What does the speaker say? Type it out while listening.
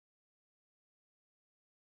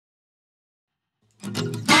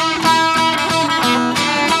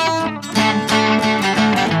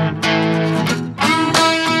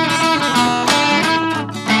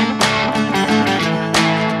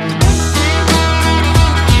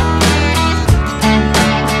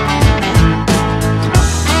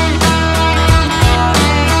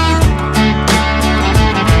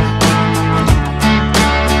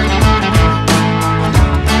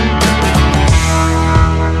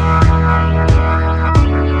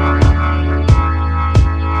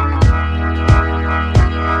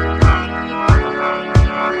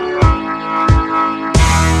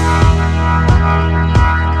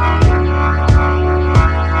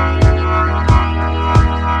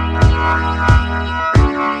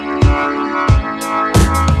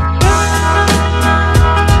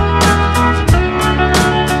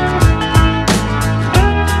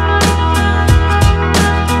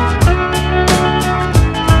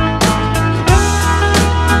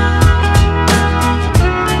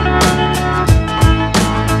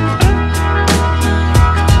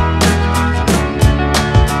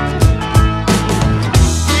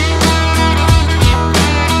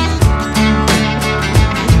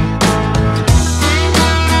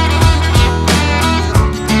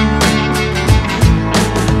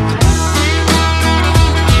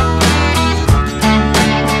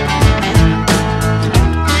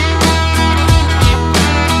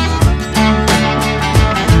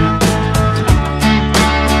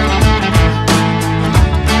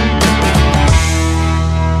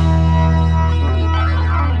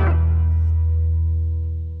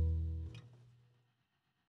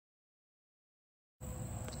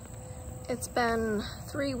It's been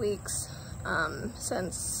 3 weeks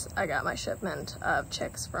since I got my shipment of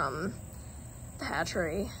chicks from the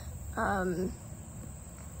hatchery.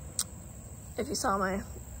 If you saw my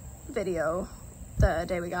video the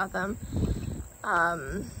day we got them,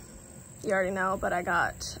 you already know, but I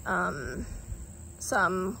got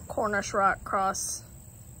some Cornish rock cross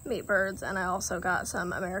meat birds, and I also got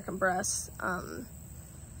some American breasts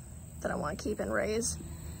that I want to keep and raise.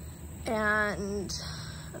 And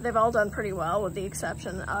they've all done pretty well, with the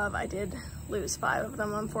exception of I did lose 5 of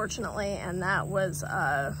them, unfortunately, and that was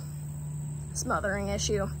a smothering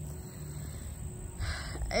issue.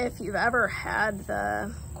 If you've ever had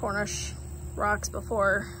the Cornish rocks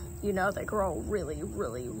before, you know they grow really,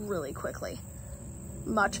 really, really quickly.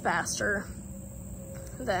 Much faster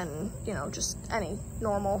than, you know, just any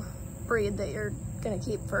normal breed that you're gonna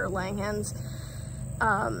keep for laying hens.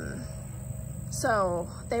 So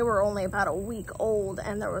they were only about a week old,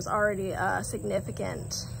 and there was already a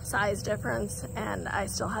significant size difference, and I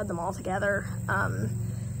still had them all together.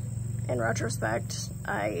 In retrospect,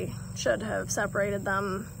 I should have separated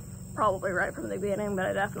them probably right from the beginning, but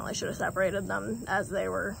I definitely should have separated them as they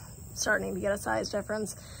were starting to get a size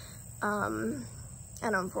difference. And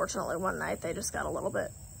unfortunately one night they just got a little bit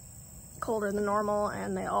colder than normal,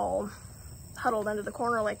 and they all huddled into the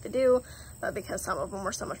corner like they do, but because some of them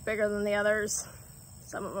were so much bigger than the others,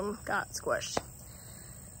 some of them got squished,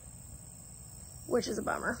 which is a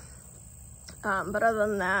bummer. But other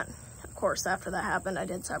than that, of course, after that happened, I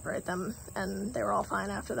did separate them, and they were all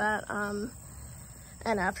fine after that.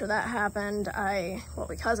 And after that happened,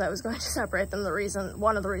 because I was going to separate them,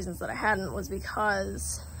 one of the reasons that I hadn't was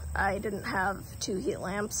because I didn't have 2 heat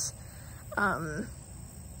lamps.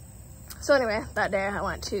 So anyway, that day I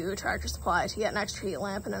went to Tractor Supply to get an extra heat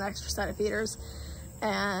lamp and an extra set of feeders,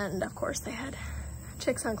 and of course they had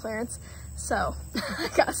chicks on clearance, so I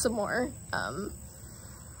got some more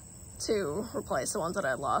to replace the ones that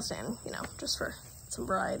I had lost, and, you know, just for some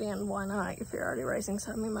variety, and why not? If you're already raising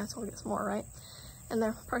some, you might as well get some more, right? And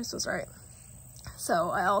the price was right.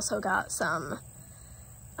 So I also got some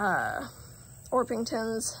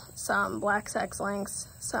Orpingtons, some Black Sex Links,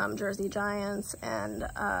 some Jersey Giants, and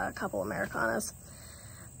a couple Americanas.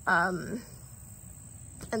 And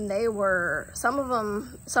they were, some of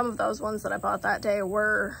those ones that I bought that day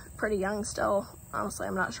were pretty young still. Honestly,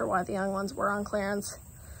 I'm not sure why the young ones were on clearance.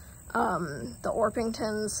 The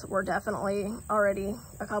Orpingtons were definitely already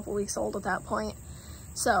a couple weeks old at that point.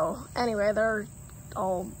 So anyway, they're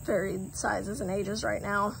all varied sizes and ages right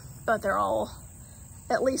now, but they're all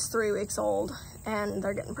at least 3 weeks old, and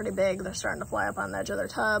they're getting pretty big. They're starting to fly up on the edge of their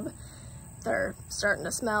tub. They're starting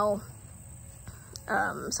to smell.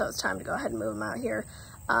 So it's time to go ahead and move them out here.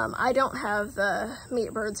 I don't have the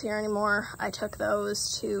meat birds here anymore. I took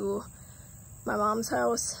those to my mom's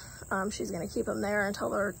house. She's gonna keep them there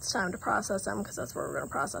until it's time to process them, because that's where we're gonna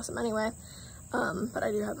process them anyway. But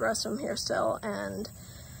I do have the rest of them here still, and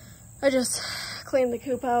I just cleaned the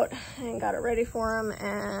coop out and got it ready for them,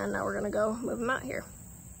 and now we're gonna go move them out here.